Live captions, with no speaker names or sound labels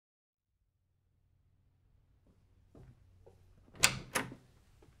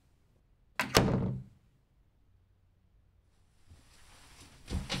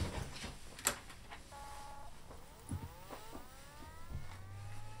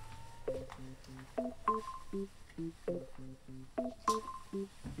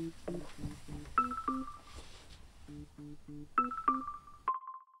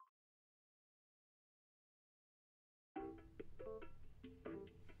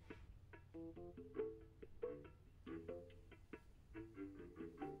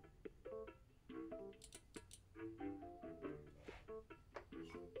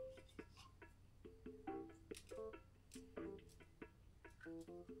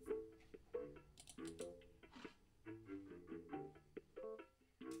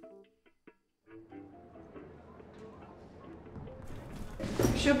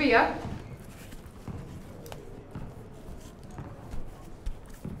Should be, yeah.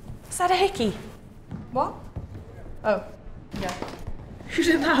 Is that a hickey? What? Oh, yeah. Who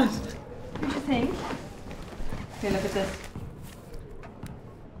did that? Who do you think? Here, look at this.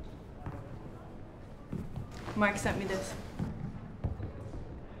 Mark sent me this.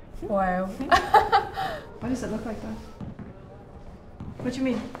 Wow. Why does it look like that? What do you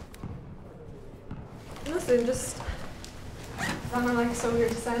mean? Listen, just... Am I like so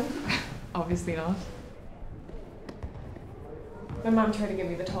weird to send? Obviously not. My mum tried to give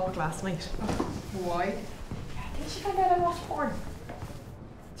me the talk last night. Why? Did she find out I watched porn?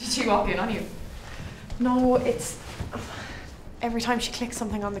 Did she walk in on you? No, it's... Every time she clicks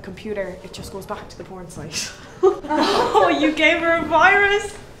something on the computer, it just goes back to the porn site. Oh, you gave her a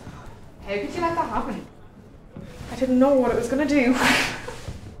virus? How could you let that happen? I didn't know what it was going to do.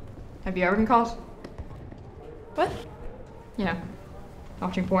 Have you ever been caught? What? Yeah.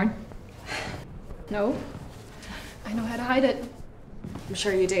 Watching porn? No. I know how to hide it. I'm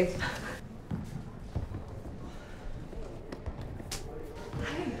sure you do.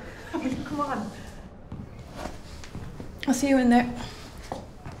 Hey, come on. I'll see you in there.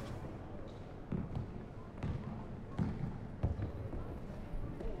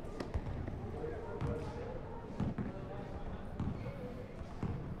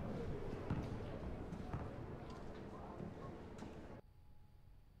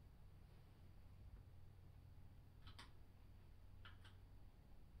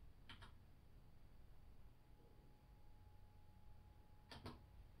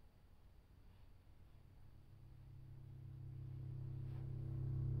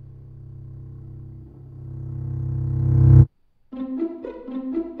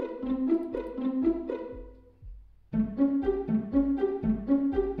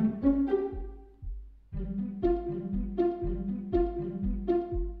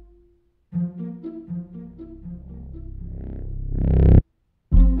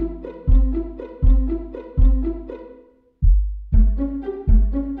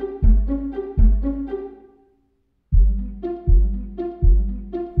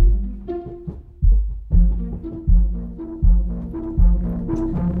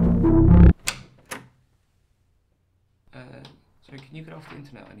 Sorry, can you get off the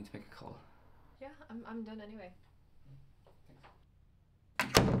internet? I need to make a call. Yeah, I'm done anyway.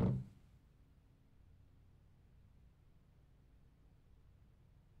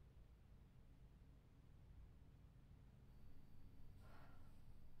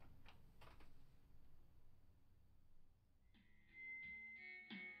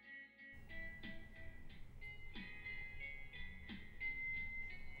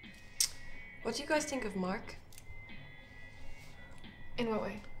 What do you guys think of Mark? In what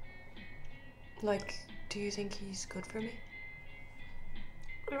way? Like, do you think he's good for me?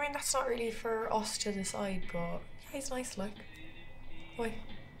 I mean, that's not really for us to decide, but yeah, he's nice, like. Why?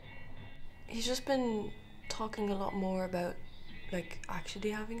 He's just been talking a lot more about, like,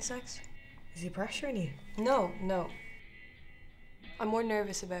 actually having sex. Is he pressuring you? No. I'm more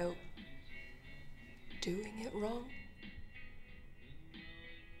nervous about doing it wrong.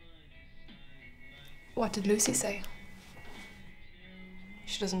 What did Lucy say?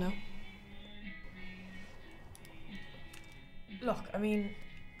 She doesn't know. Look, I mean,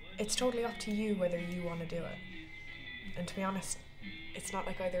 it's totally up to you whether you want to do it. And to be honest, it's not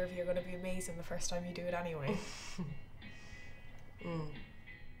like either of you are going to be amazing the first time you do it anyway.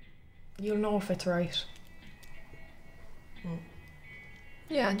 You'll know if it's right.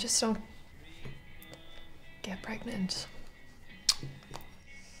 Yeah, and just don't get pregnant.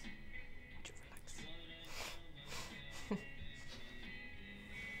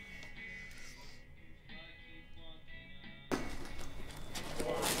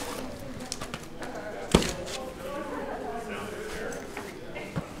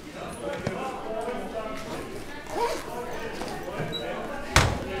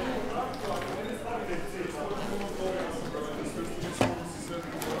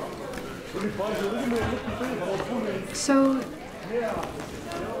 So,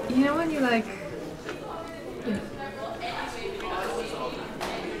 you know when you like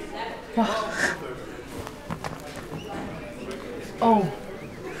What? Oh.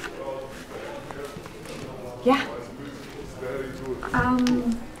 Yeah.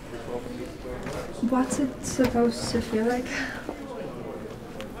 What's it supposed to feel like?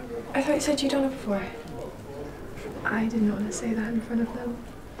 I thought you said you'd done it before. I didn't want to say that in front of them.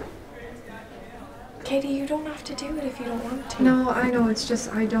 Katie, you don't have to do it if you don't want to. No, I know, it's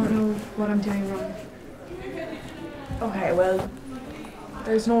just I don't know what I'm doing wrong. Okay, well,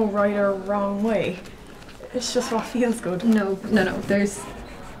 there's no right or wrong way. It's just what feels good. No, there is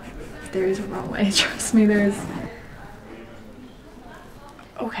a wrong way, trust me, there is.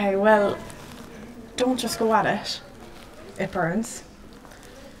 Okay, well, don't just go at it. It burns.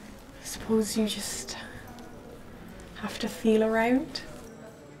 I suppose you just have to feel around.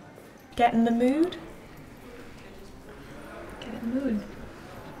 Get in the mood. Get in the mood.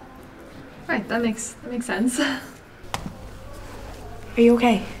 Right, that makes sense. Are you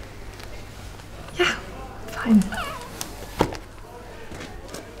okay? Yeah, fine.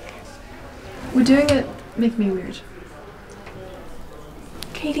 Would doing it make me weird?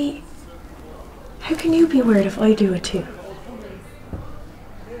 Katie, how can you be weird if I do it too?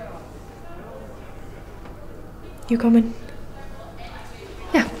 You coming?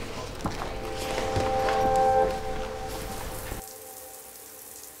 Yeah.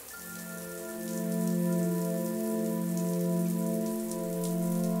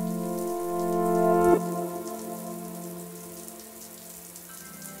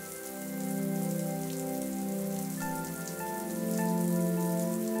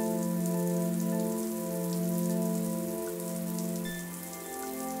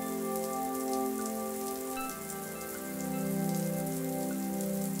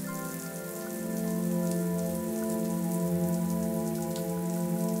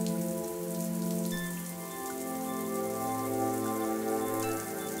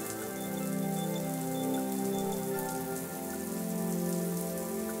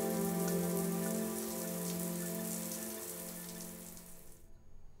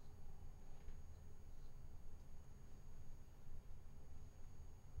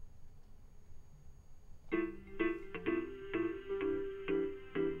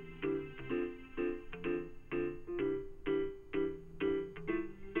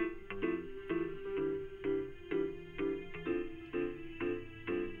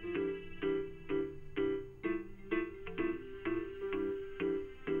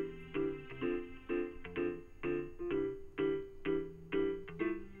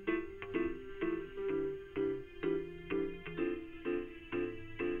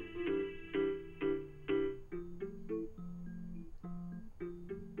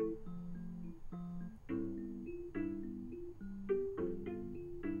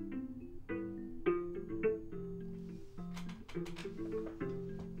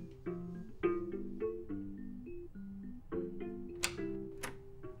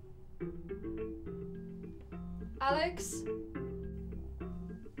 Alex?